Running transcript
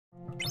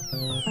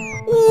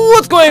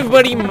What's going on,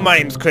 everybody? My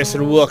name's Chris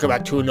and welcome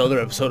back to another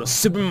episode of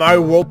Super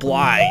Mario World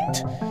Blind.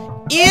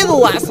 In the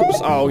last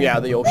episode, oh yeah,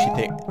 the Yoshi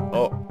thing.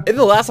 Oh, in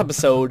the last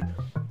episode,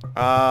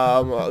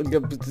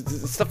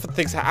 stuff with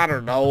things, I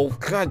don't know.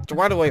 God,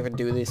 why do I even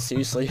do this?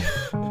 Seriously.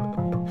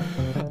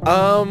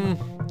 I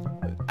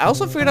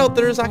also figured out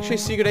there's actually a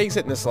secret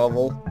exit in this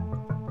level.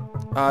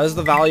 This is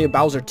the Valley of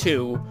Bowser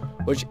 2,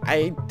 which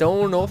I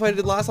don't know if I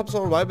did last episode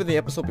or might have been the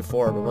episode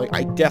before, but like,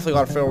 I definitely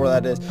gotta figure out where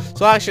that is.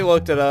 So I actually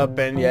looked it up,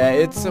 and yeah,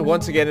 it's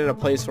once again in a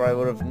place where I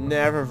would have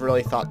never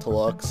really thought to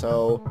look,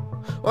 so...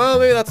 Well,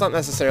 maybe that's not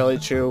necessarily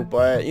true,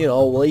 but, you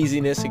know,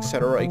 laziness,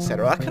 etc.,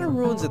 etc. That kind of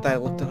ruins it that I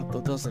looked it up,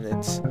 though, doesn't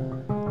it?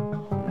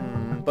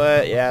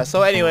 But, yeah,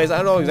 so anyways, I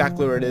don't know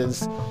exactly where it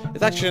is.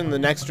 It's actually in the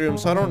next room,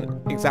 so I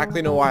don't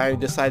exactly know why I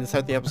decided to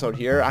start the episode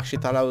here. I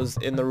actually thought I was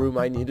in the room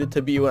I needed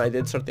to be when I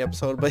did start the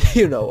episode, but,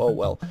 you know, oh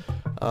well.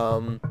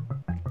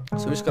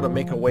 So we're just gonna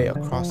make our way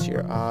across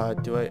here.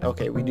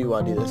 Okay, we do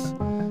want to do this.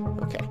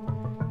 Okay.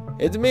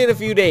 It's been a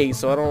few days,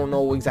 so I don't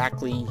know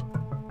exactly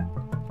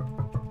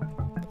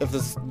if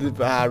this,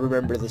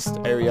 remember this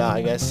area,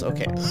 I guess.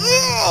 Okay.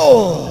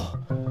 Oh!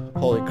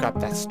 Holy crap,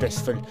 that's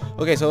stressful.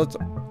 Okay, so let's,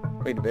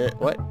 wait a minute,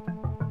 what?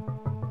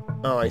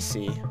 Oh, I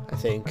see, I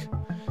think.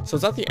 So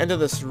it's at the end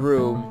of this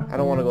room. I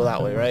don't want to go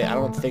that way, right? I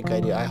don't think I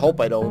do. I hope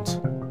I don't.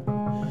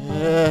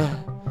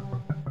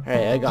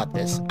 Alright, I got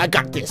this. I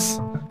got this!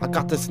 I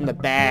got this in the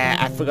bag.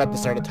 I forgot to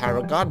start a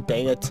timer. God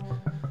dang it.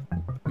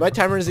 My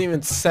timer isn't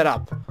even set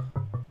up.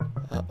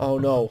 Oh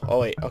no. Oh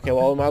wait. Okay,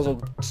 well, I might as well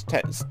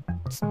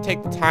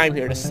take the time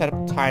here to set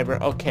up the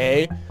timer.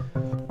 Okay.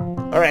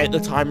 Alright, the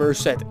timer is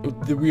set.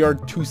 We are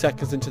 2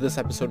 seconds into this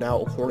episode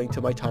now, according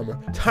to my timer.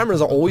 Timers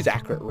are always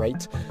accurate,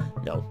 right?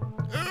 No.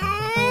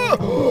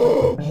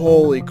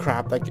 Holy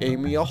crap, that gave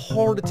me a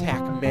heart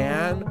attack,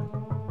 man.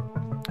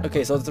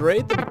 Okay, so it's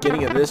right at the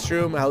beginning of this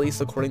room, at least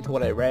according to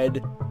what I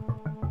read.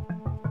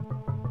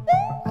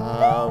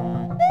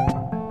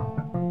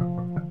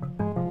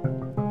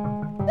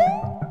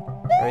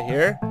 Right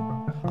here.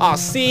 Oh,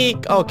 see?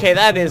 Okay,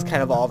 that is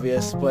kind of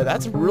obvious, but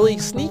that's really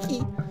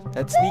sneaky.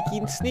 That's sneaky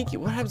and sneaky.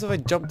 What happens if I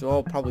jump through?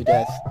 Oh, probably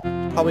death.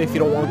 Probably if you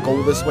don't want to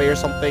go this way or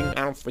something.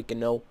 I don't freaking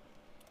know.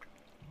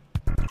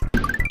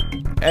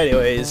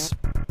 Anyways,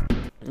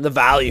 the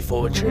Valley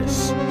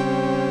Fortress.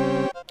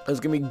 It's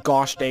gonna be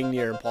gosh dang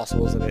near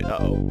impossible, isn't it?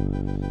 Uh-oh.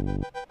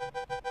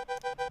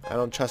 I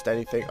don't trust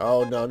anything.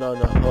 Oh, no, no,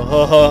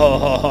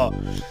 no.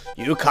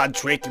 You can't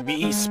trick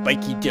me,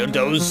 spiky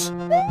dildos.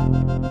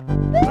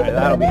 Alright,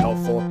 that'll be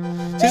helpful.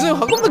 Seriously,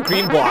 how come the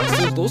green blocks?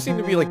 Those seem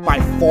to be, like,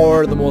 by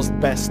far the most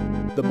best.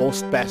 The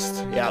most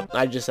best. Yeah,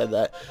 I just said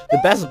that. The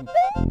best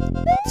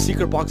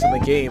secret blocks in the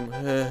game.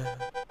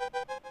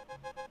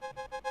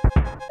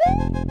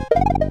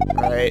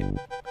 Alright.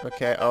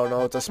 Okay, oh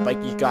no, it's a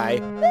spiky guy.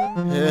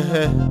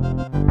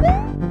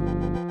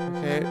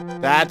 Okay,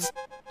 that's...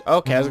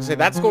 Okay, I was gonna say,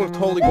 that's going to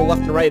totally go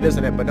left and right,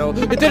 isn't it? But no,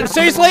 it didn't.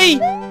 Seriously!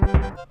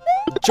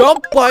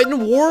 Jump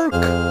button work!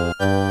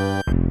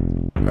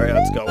 Alright,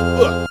 let's go.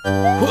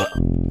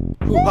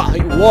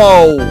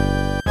 Whoa!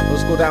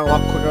 Let's go down a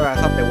lot quicker than I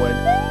thought they would.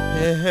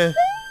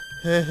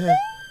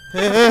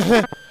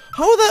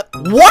 How that...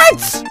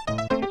 What?!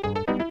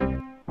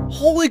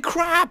 Holy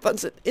crap,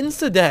 that's an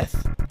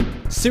insta-death.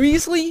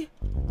 Seriously?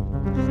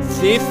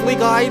 Safely,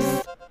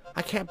 guys?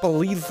 I can't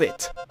believe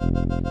it.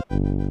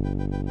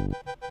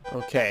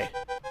 Okay.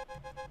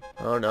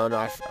 Oh, no,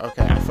 no.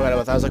 Okay, I forgot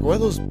about that. I was like, what are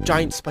those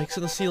giant spikes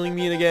in the ceiling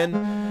mean again?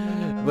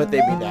 But they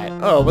mean that.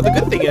 Oh, but the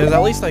good thing is,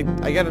 at least, like,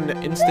 I get an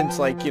instant,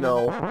 like, you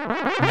know,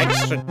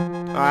 extra...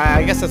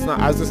 I guess that's not...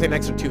 I was gonna say an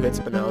extra 2 hits,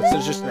 but no,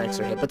 it's just an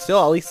extra hit. But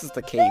still, at least it's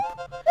the cape.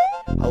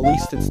 At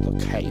least it's the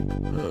cape.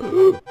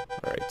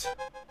 Alright.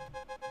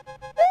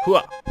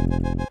 Hooah!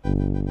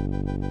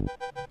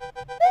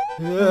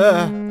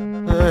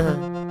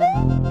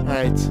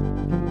 Alright.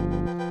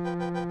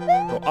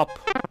 Go up.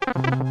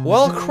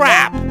 Well,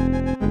 crap!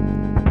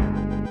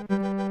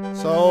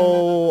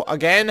 So,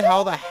 again,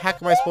 how the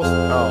heck am I supposed to...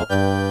 Oh.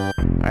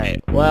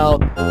 Alright, well...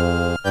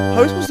 How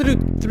are we supposed to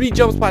do 3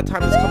 jumps by the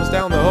time this comes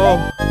down,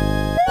 though?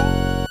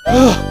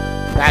 Oh.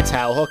 That's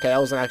how. Okay, that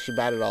wasn't actually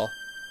bad at all.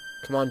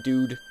 Come on,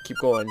 dude. Keep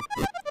going.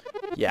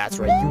 Yeah, that's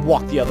right. You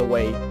walk the other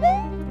way.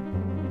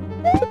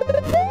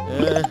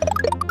 I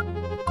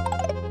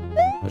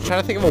was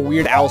trying to think of a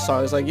Weird Al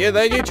song. It's like, yeah,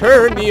 then you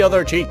turn the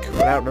other cheek.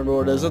 But I don't remember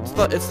what it is. It's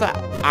the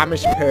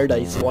Amish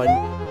Paradise one.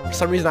 For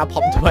some reason that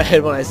popped into my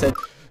head when I said,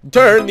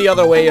 turn the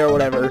other way or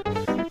whatever.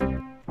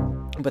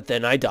 But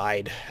then I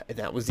died. And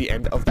that was the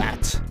end of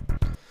that.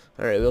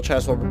 Alright, we'll try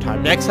this one more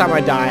time. Next time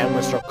I die, I'm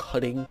gonna start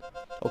cutting.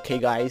 Okay,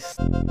 guys?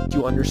 Do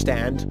you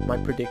understand my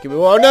predicament?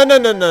 Oh, no, no,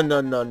 no, no,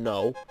 no, no,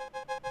 no.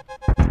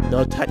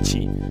 No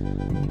touchy.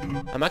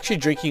 I'm actually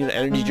drinking an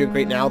energy drink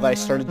right now that I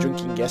started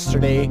drinking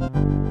yesterday.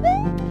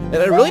 And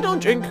I really don't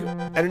drink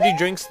energy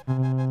drinks.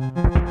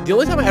 The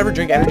only time I ever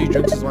drink energy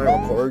drinks is when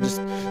I record.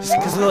 Just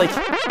because of, like,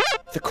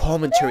 the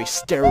commentary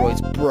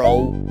steroids,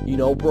 bro. You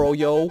know, bro,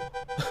 yo?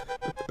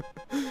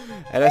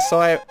 And I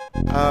saw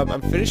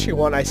I'm finishing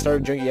one I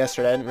started drinking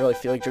yesterday. I didn't really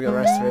feel like drinking the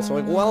rest of it. So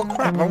I'm like, well,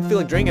 crap, I don't feel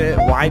like drinking it.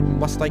 Why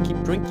must I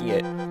keep drinking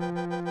it?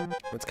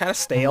 It's kind of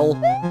stale.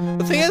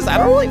 The thing is, I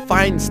don't really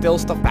find stale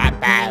stuff that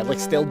bad. Like,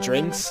 stale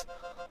drinks.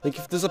 Like,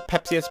 if there's a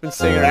Pepsi that's been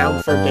sitting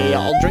around for a day,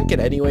 I'll drink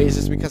it anyways,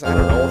 just because, I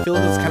don't know, I feel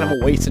like it's kind of a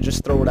waste to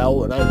just throw it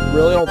out, and I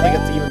really don't think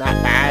it's even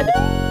that bad.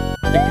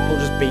 I think people are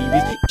just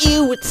babies.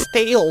 Ew, it's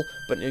stale!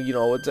 But, you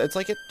know, it's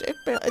like, it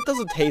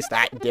doesn't taste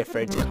that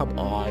different. Come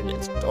on.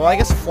 Well, I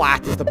guess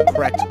flat is the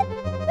correct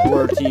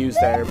word to use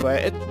there,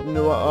 but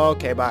no,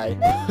 okay, bye.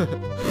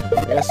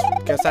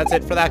 guess that's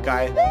it for that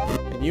guy.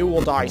 And you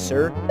will die,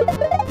 sir.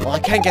 Well, I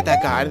can't get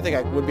that guy. I didn't think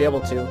I would be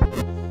able to.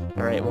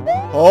 Alright, well,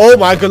 oh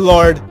my good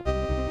lord!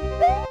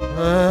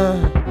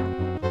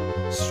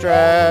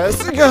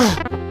 Stress.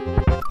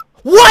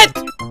 What?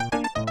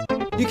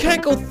 You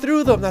can't go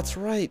through them. That's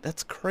right.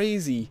 That's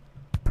crazy.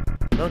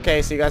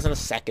 Okay, see you guys in a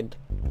second.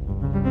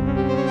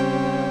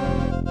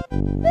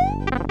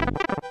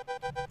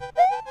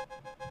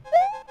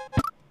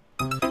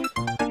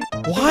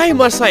 Why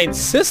must I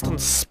insist on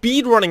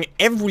speedrunning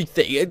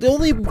everything? It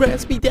only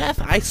grants me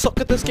death. I suck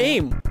at this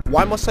game.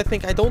 Why must I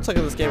think I don't suck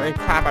at this game? And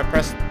crap, I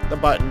pressed the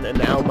button and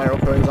now my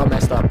recording's all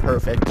messed up.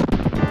 Perfect.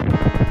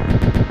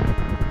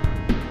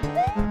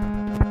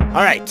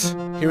 Alright,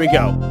 here we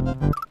go.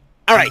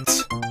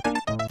 Alright,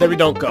 there we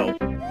don't go.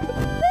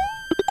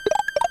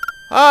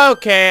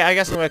 Okay, I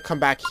guess I'm gonna come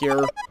back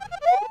here.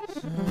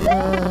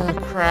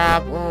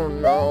 Crap, oh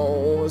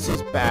no, this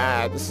is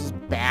bad. This is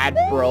bad,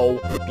 bro.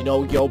 You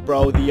know, yo,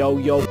 bro, the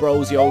yo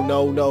bros, yo,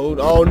 no,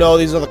 oh no,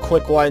 these are the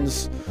quick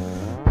ones.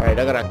 Alright,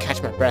 I gotta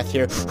catch my breath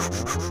here.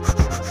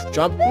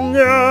 Jump,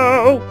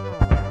 no!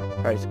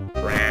 Alright,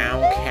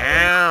 brown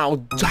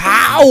cow.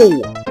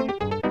 How?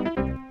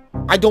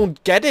 I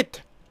don't get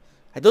it.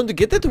 I don't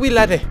get it, we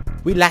lassie.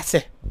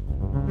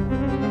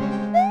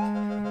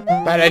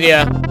 Bad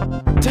idea.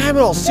 Damn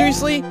it all,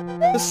 seriously?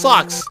 This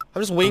sucks.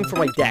 I'm just waiting for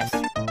my death.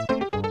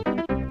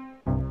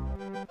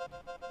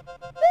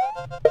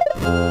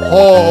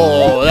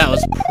 Oh, that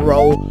was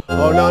pro.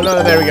 Oh, no,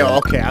 there we go.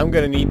 Okay, I'm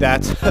gonna need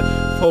that.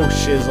 Oh,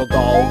 shizzle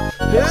dog.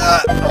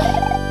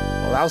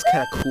 Oh, that was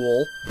kind of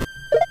cool.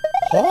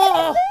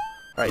 Oh.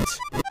 Alright.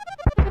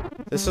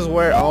 This is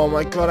where, oh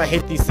my god, I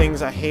hate these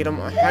things. I hate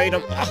them.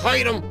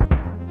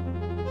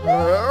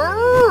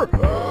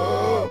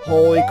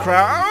 Holy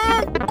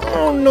crap!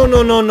 Oh no!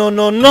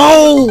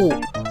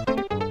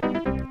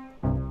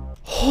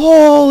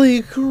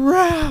 Holy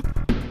crap!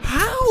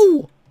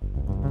 How?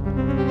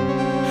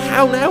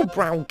 How now,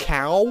 brown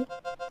cow?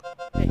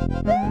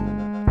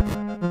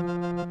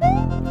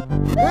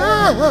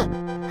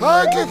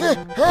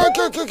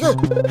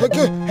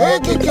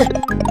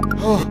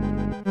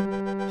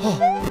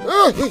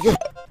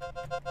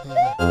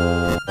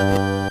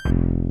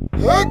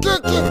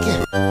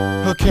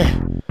 Okay.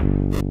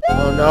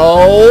 Oh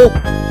no!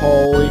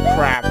 Holy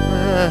crap.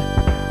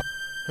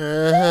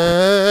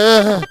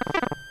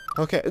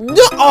 Okay. No!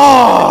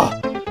 Oh!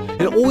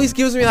 It always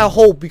gives me that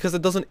hope because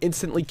it doesn't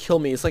instantly kill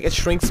me. It's like it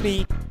shrinks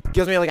me,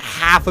 gives me like a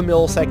half a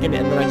millisecond,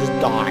 and then I just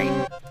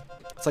die.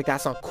 It's like,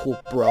 that's not cool,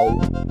 bro.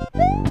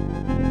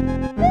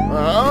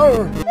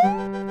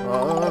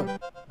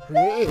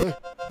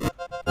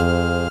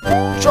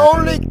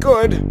 Surely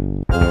good.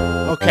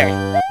 Okay.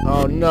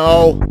 Oh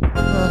no.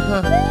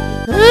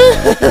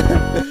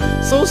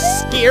 So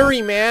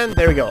scary, man.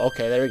 There we go.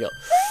 Okay, there we go.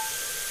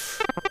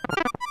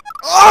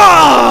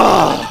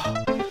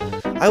 Ah!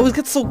 I always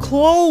get so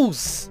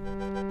close.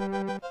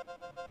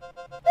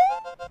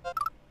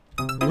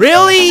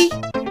 Really?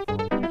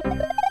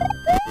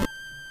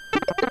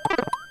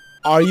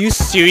 Are you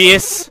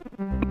serious?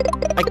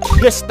 I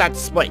kissed that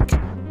spike.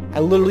 I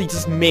literally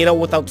just made out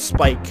without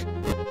spike.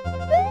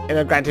 And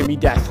it granted me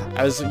death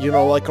as, you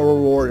know, like a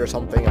reward or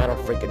something. I don't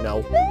freaking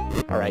know.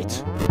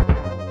 Alright.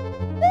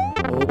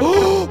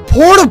 Oh.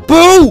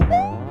 Portaboo!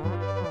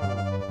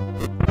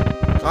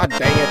 God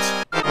dang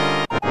it.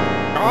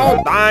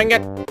 Oh, dang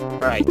it.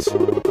 Alright.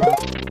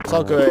 It's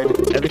all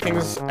good.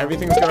 Everything's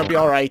gonna be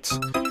alright.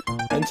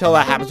 Until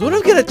that happens. What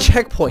if I get a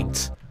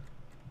checkpoint?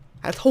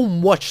 That's how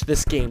much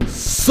this game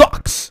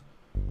sucks.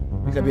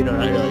 Except, you know,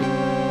 not really.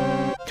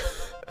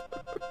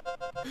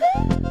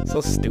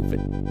 So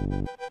stupid.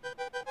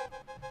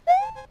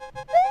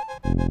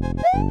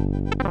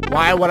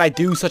 Why would I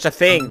do such a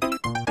thing?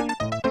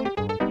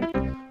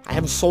 I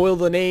have soiled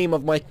the name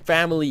of my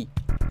family.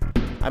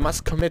 I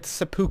must commit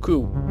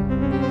seppuku.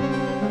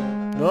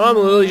 No, I'm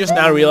literally just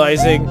now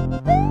realizing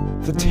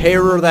the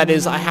terror that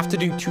is I have to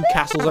do 2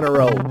 castles in a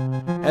row.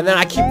 And then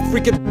I keep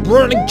freaking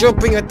running,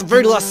 jumping at the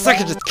very last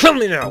second. Just kill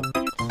me now.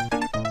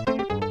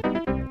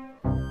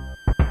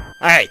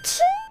 Alright.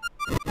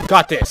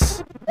 Got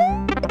this.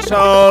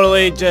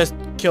 Totally just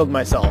killed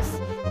myself.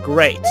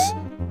 Great.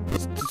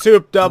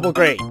 Double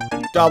great.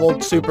 Double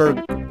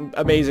super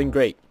amazing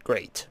great.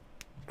 Great.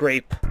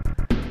 Grape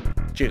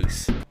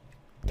juice.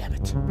 Damn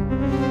it.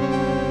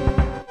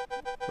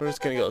 We're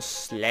just gonna go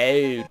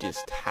slow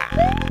this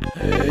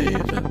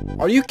time.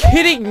 Are you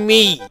kidding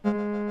me?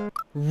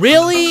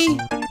 Really?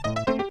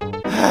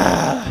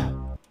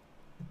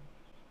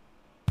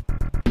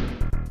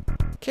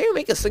 even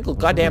make a single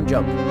goddamn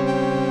jump.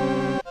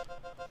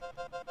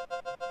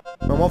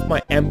 I'm off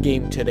my M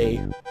game today.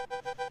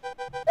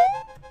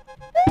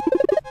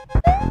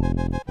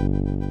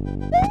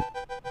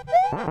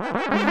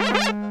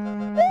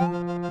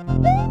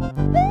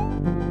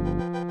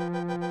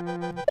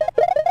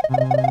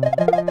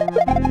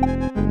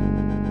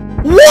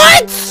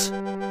 What?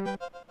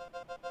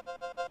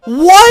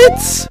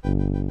 What?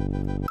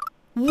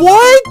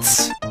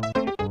 What?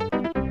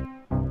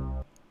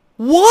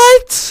 What?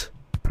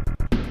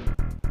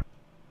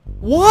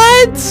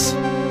 What?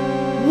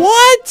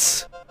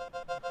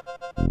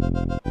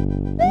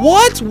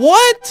 What?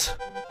 What?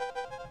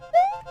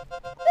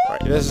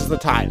 Alright, this is the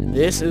time.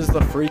 This is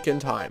the freaking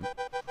time.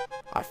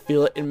 I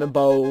feel it in my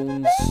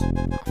bones.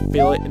 I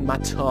feel it in my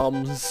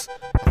tums.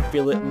 I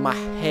feel it in my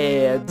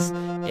head.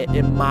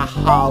 In my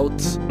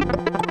heart.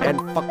 And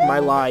fuck my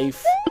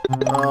life.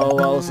 Oh,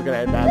 well, this is gonna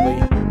end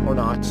badly. Or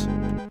not.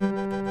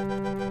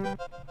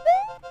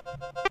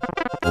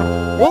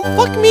 Well,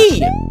 fuck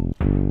me!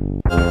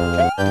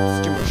 Okay,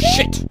 let's do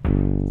shit!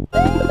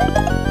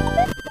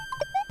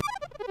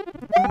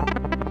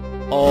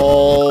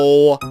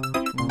 Oh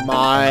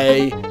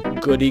my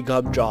goody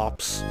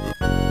gumdrops.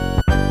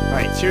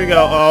 Alright, so here we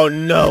go. Oh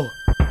no!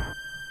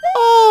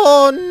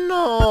 Oh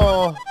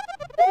no!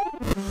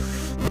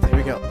 There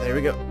we go, there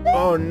we go.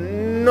 Oh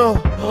no!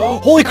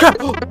 Holy crap!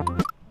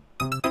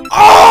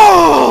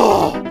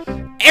 Oh!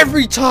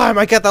 Every time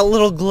I get that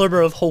little glimmer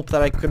of hope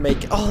that I could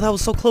make. Oh, that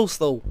was so close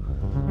though.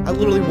 I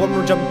literally one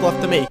more jump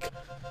left to make.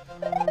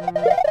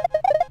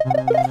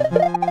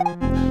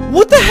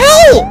 What the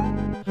hell?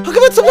 How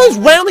come it sometimes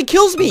randomly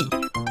kills me?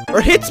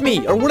 Or hits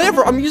me, or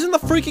whatever. I'm using the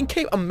freaking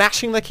cape. I'm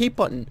mashing the cape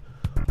button.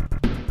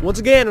 Once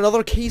again,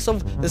 another case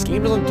of this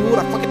game doesn't do what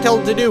I fucking tell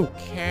it to do.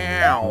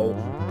 Cow.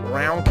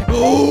 Brown cow.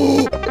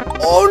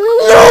 Oh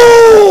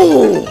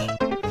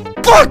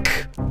no! Fuck!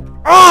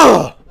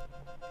 Ugh!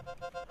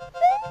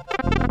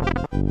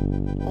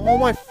 Oh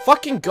my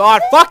fucking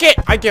god. Fuck it!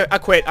 I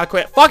quit.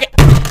 Fuck it!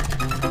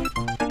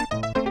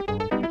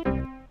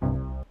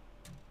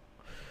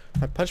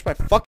 I punched my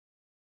fuck.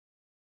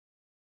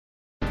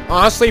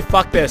 Honestly,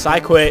 fuck this. I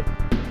quit.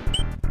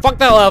 Fuck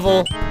that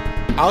level.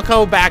 I'll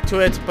come back to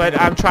it, but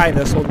I'm trying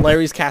this one.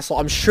 Larry's Castle.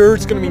 I'm sure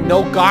it's gonna be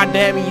no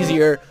goddamn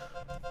easier.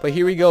 But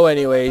here we go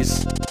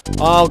anyways.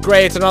 Oh,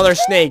 great. It's another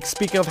snake.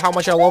 Speaking of how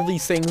much I love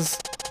these things.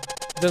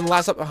 Then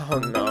last up. Oh,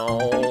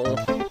 no.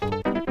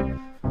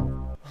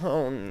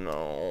 Oh,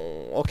 no.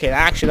 Okay,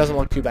 that actually doesn't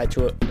look too bad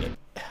to it.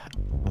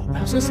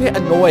 I was gonna say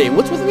annoy.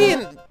 What's with me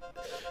and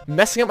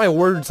messing up my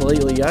words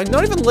lately?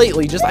 Not even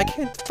lately. Just I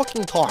can't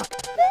fucking talk.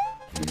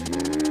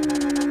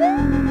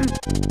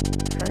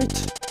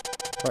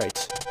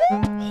 Right.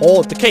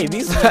 Hold. Okay,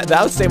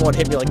 that same one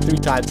hit me like 3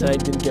 times and I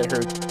didn't get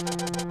hurt.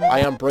 I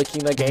am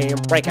breaking the game.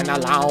 Breaking the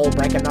law.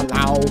 Breaking the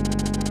law.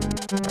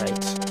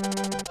 Right.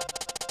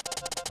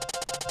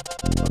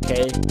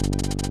 Okay.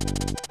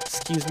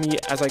 Excuse me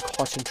as I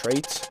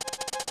concentrate.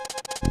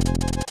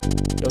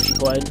 Yoshi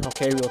Glen.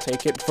 Okay, we'll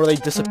take it. Before they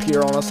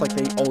disappear on us like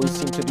they always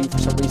seem to do for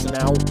some reason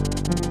now.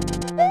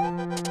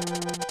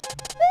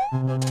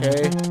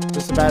 Okay. Is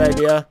this a bad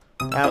idea?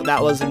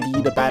 That was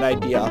indeed a bad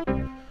idea.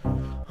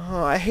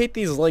 Oh, I hate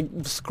these, like,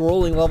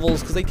 scrolling levels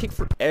because they take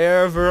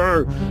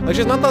forever. Like,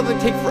 it's not that they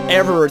take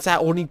forever. It's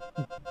that when you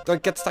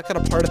like, get stuck at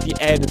a part at the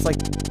end. It's like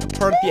the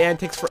part at the end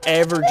takes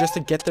forever just to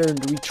get there and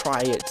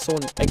retry it. It's so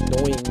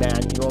annoying,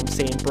 man. You know what I'm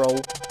saying,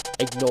 bro?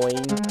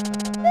 Annoying.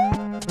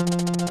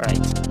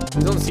 Alright.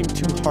 These don't seem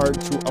too hard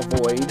to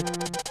avoid.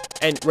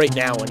 And right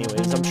now,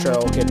 anyways, I'm sure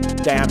I'll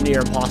get damn near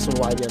impossible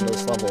by the end of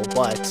this level,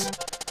 but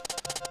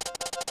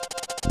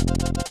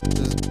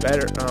this is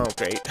better. Oh,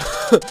 great.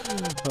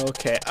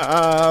 Okay,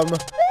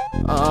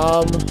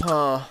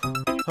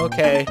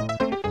 okay.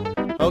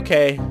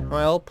 Okay,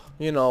 well,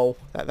 you know,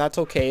 that's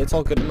okay. It's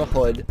all good in the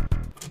hood.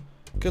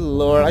 Good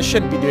lord, I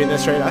shouldn't be doing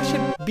this right now. I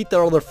should beat the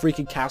other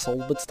freaking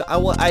castle, but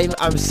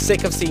I'm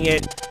sick of seeing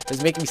it.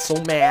 It's making me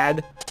so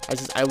mad.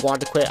 I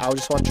want to quit. I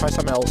just want to try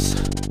something else.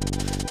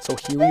 So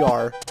here we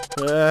are.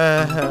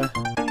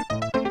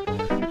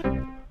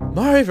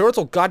 Mario, if it weren't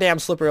so goddamn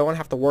slippery, I wouldn't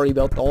have to worry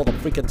about all the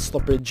freaking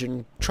slippage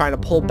and trying to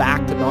pull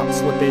back to not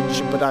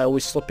slippage, but I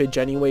always slippage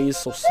anyways,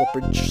 so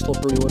slippery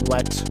when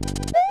wet.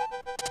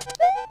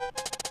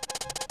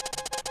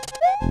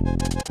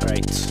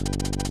 Alright.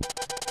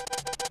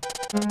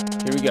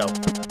 Here we go.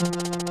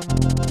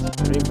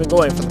 We've been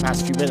going for the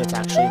past few minutes,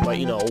 actually, but,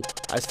 you know,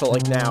 I just felt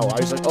like now,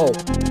 I was like, oh,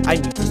 I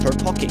need to start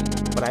talking,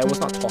 but I was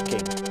not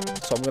talking,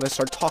 so I'm gonna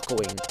start talking.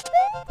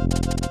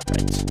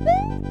 Right.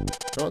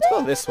 No, let's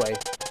go this way.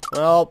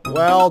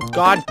 Well,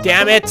 god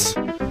damn it!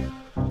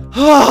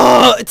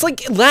 It's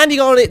like landing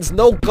on it is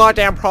no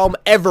goddamn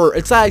problem ever.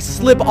 It's that I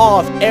slip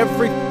off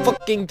every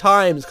fucking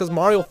time. It's because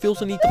Mario feels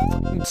the need to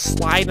fucking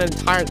slide an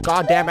entire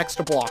goddamn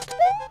extra block.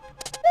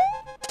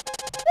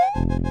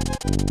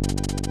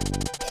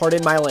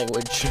 Pardon my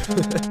language.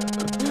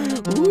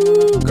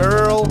 Ooh,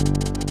 girl.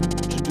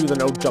 Should do the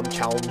no jump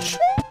challenge.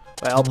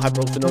 Well, I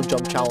broke the no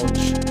jump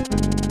challenge.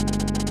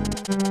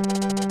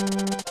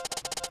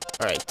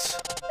 Alright.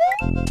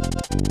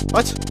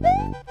 What?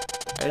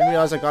 I didn't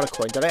realize I got a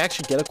coin. Did I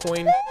actually get a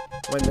coin?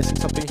 Am I missing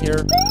something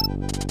here?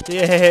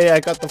 Yay, I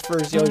got the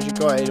first Yoshi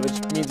coin,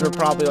 which means we're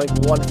probably like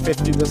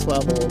 150 this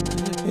level.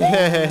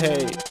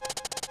 Yay.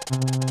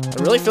 I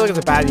really feel like it's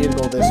a bad idea to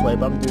go this way,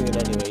 but I'm doing it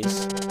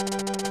anyways.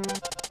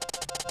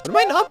 But am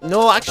I not?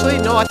 No, actually,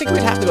 no, I think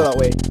we'd have to go that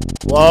way.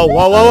 Whoa,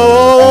 whoa, whoa, whoa,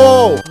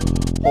 whoa, whoa!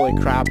 Holy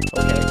crap.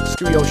 Okay,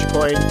 screw Yoshi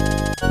coin.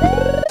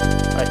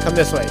 Alright, come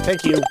this way.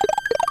 Thank you.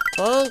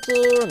 Thank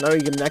you. Now you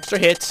get an extra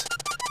hit.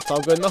 It's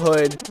all good in the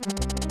hood.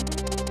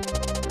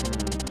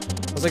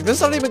 I was like, this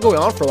is not even going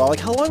on for a while. Like,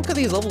 how long could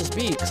these levels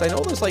be? Because I know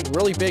there's like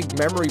really big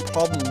memory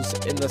problems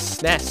in the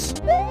SNES.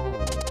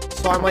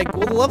 So I'm like,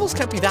 well, the levels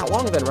can't be that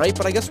long then, right?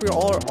 But I guess we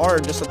all are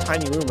in just a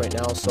tiny room right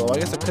now, so I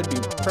guess it could be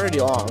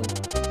pretty long.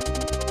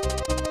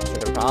 So we're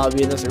gonna probably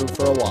be in this room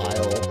for a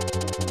while.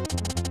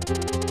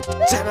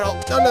 Damn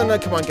it! No, no, no!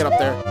 Come on, get up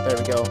there. There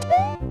we go.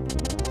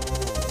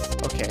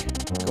 Okay,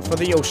 go for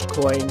the Yoshi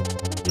coin.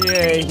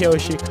 Yay,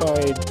 Yoshi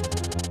coin.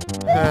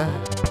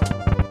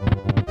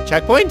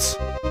 Checkpoints?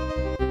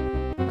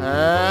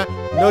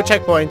 No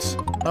checkpoints.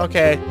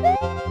 Okay.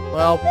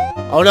 Well,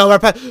 oh no, we're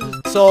past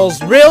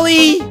Souls.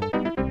 Really?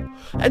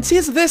 And see,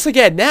 it's this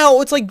again. Now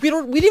it's like we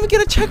didn't even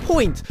get a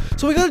checkpoint,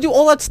 so we gotta do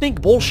all that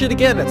snake bullshit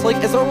again. It's like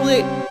it's not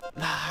really.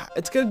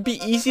 It's gonna be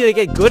easy to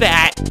get good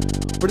at,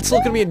 but it's still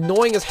gonna be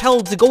annoying as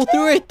hell to go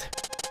through it.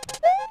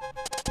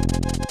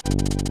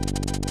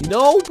 You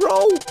know,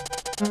 bro.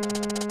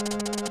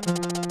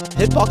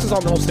 Hitboxes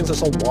on those things are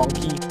so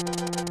wonky.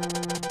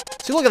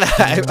 See, look at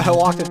that. I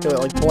walked into it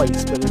like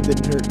twice, but it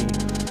didn't hurt me.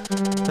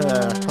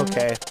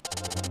 Okay.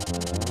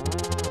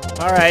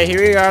 Alright,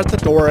 here we are at the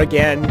door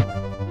again.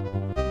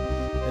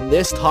 And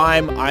this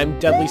time, I'm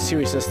deadly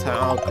serious this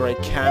time. Oh, great,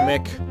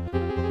 Kamek.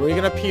 Where are you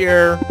gonna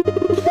appear?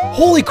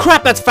 Holy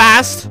crap, that's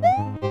fast!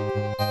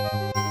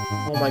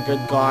 Oh my good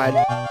god.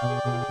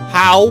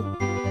 How?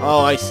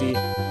 Oh, I see.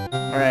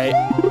 Alright.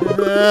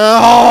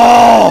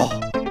 Oh!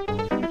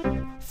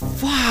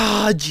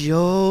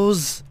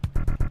 Fudge-os.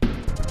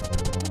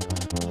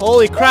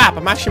 Holy crap,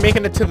 I'm actually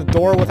making it to the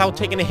door without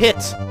taking a hit.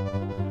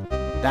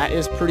 That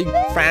is pretty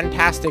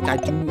fantastic, I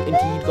do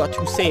indeed got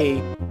to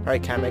say.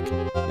 Alright, Kamek.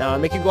 Now I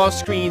make you go off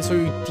screen so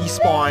you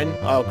despawn.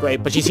 Oh,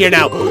 great, but she's here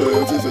now.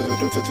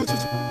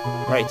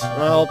 Right,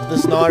 well, this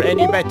is not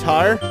any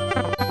better.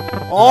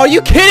 Oh, are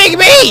you kidding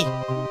me?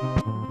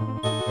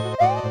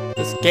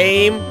 This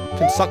game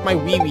can suck my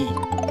wee-wee.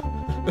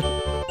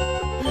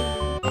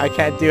 I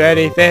can't do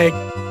anything.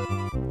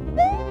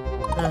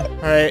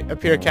 Alright,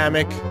 up here,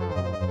 Kamek.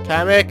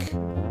 Kamek?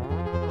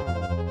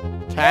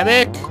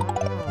 Kamek?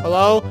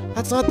 Hello?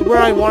 That's not where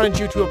I wanted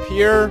you to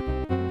appear.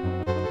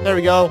 There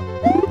we go.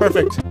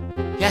 Perfect.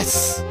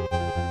 Yes!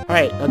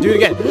 Alright, now do it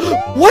again.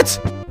 What?!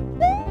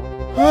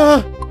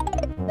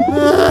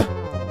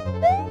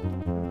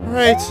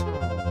 Alright.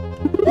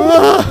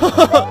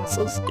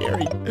 So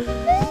scary.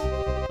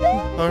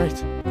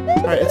 Alright.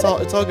 Alright, it's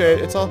all good.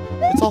 It's all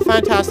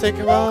fantastic.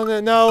 Well,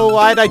 no,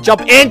 why'd I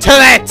jump into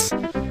it?!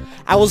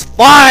 I was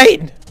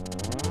fine!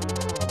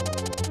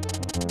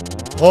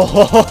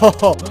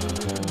 Oh,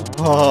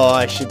 oh,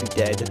 I should be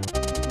dead.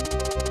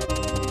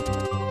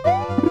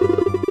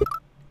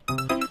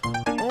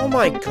 Oh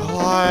my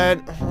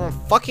god. Oh,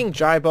 fucking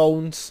dry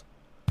bones.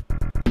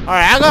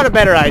 Alright, I got a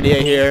better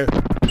idea here.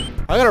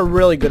 I got a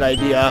really good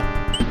idea.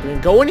 We're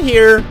gonna go in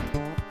here.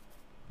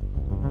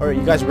 Alright,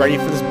 you guys ready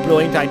for this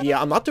brilliant idea?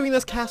 I'm not doing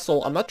this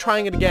castle. I'm not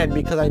trying it again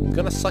because I'm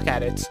gonna suck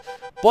at it.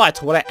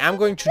 But what I am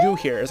going to do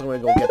here is I'm gonna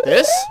go get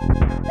this.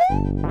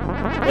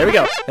 There we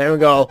go. There we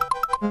go.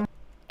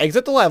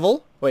 Exit the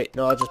level. Wait,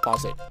 no, I'll just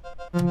pause it.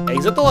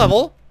 Exit the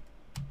level.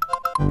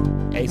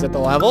 Exit the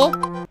level.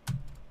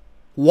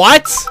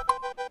 What?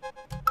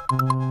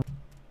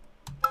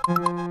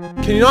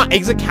 Can you not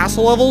exit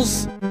castle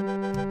levels?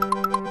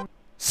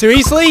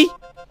 Seriously?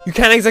 You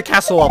can't exit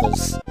castle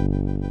levels.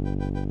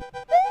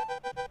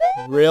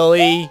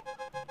 Really?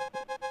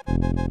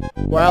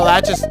 Well,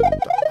 that just...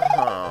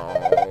 Oh.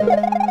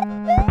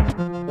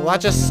 Well,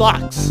 that just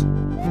sucks.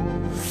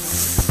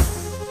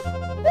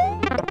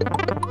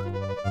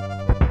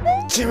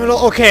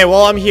 Okay,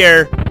 well, I'm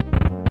here.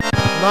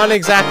 Not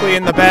exactly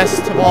in the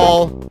best of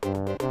all.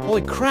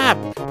 Holy crap,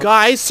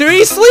 guys.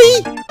 Seriously?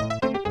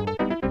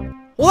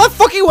 Well, that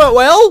fucking went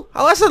well.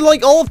 I lasted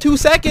like all of 2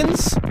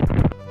 seconds.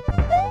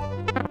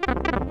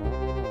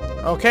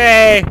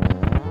 Okay,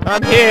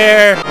 I'm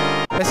here.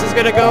 This is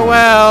gonna go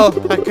well.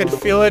 I could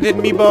feel it in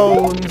me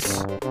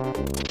bones.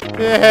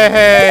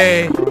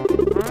 Yay.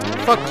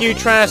 Fuck you,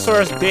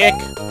 Tyrannosaurus dick.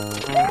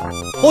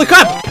 Holy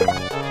crap!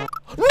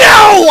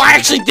 No! I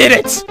actually did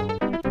it!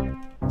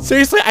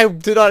 Seriously, I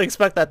did not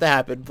expect that to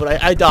happen,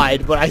 but I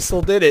died, but I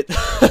still did it.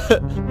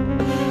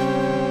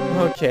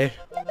 Okay.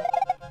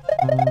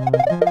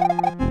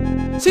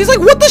 So he's like,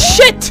 what the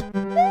shit?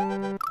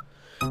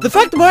 The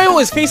fact that Mario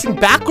is facing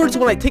backwards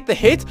when I take the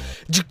hit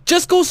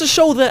just goes to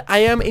show that I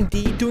am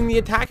indeed doing the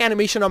attack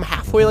animation. I'm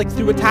halfway like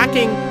through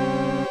attacking.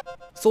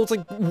 So it's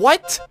like,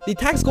 what? The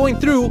attack's going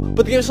through,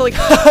 but the game's still like,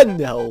 haha,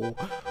 no.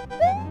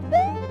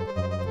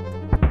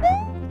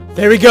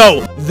 There we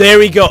go. There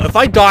we go. If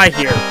I die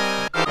here,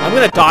 I'm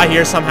gonna die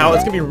here somehow.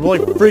 It's gonna be really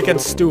freaking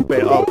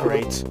stupid. Oh,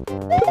 great.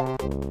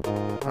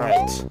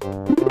 Alright.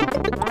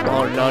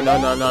 Oh, no, no,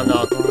 no, no,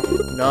 no.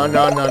 No,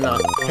 no, no, no.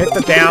 Hit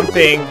the damn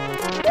thing.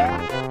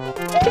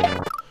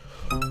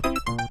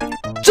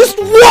 Just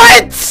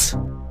what?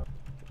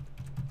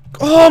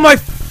 Oh my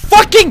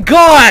fucking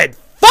god!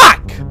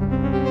 Fuck!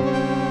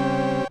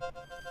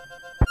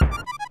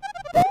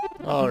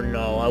 Oh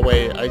no, I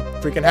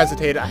freaking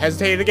hesitated. I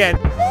hesitated again.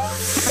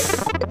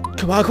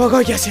 Come on, come on, go.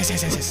 Yes, yes,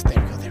 yes, yes, yes.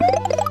 There we go, there we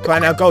go. Come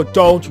on now, go.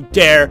 Don't you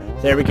dare.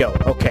 There we go.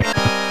 Okay.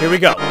 Here we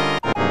go.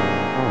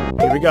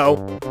 Here we go.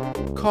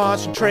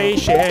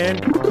 Concentration.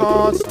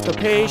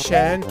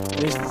 Constipation.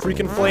 These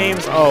freaking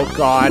flames. Oh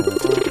god.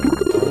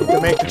 I need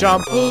to make the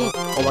jump. Oh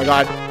my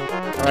god.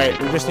 Alright,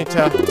 we just need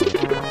to...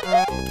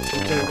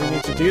 We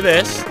need to do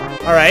this.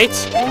 Alright.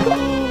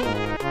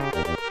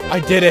 I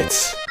did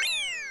it.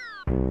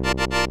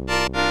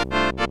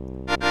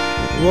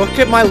 Look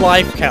at my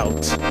life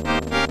count.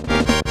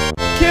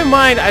 Keep in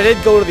mind, I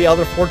did go to the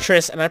other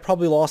fortress, and I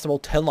probably lost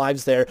about 10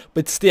 lives there,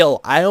 but still,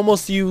 I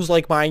almost used,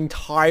 like, my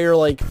entire,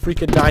 like,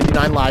 freaking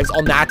 99 lives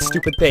on that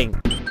stupid thing.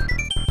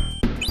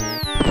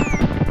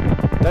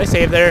 Did I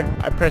save there?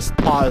 I pressed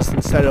pause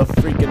instead of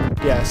freaking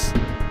yes.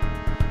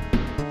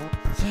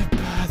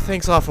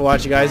 Thanks a lot for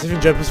watching, guys. If you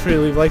enjoyed, please free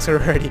leave likes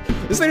already.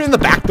 This isn't even the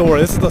back door.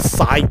 This is the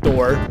side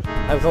door.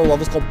 I love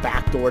this called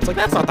back door. It's like,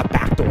 that's not the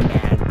back door,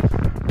 man.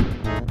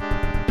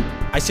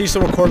 I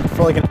seriously recorded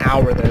for like an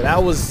hour there.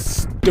 That was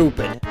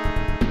stupid.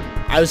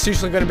 I was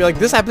seriously going to be like,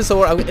 this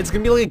episode, it's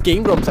going to be like a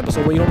Game Grumps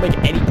episode where you don't make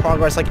any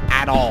progress, like,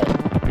 at all.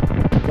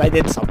 But I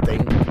did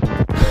something.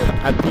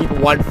 I beat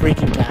one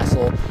freaking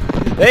castle.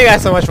 Thank you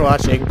guys so much for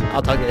watching.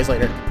 I'll talk to you guys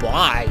later.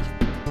 Bye.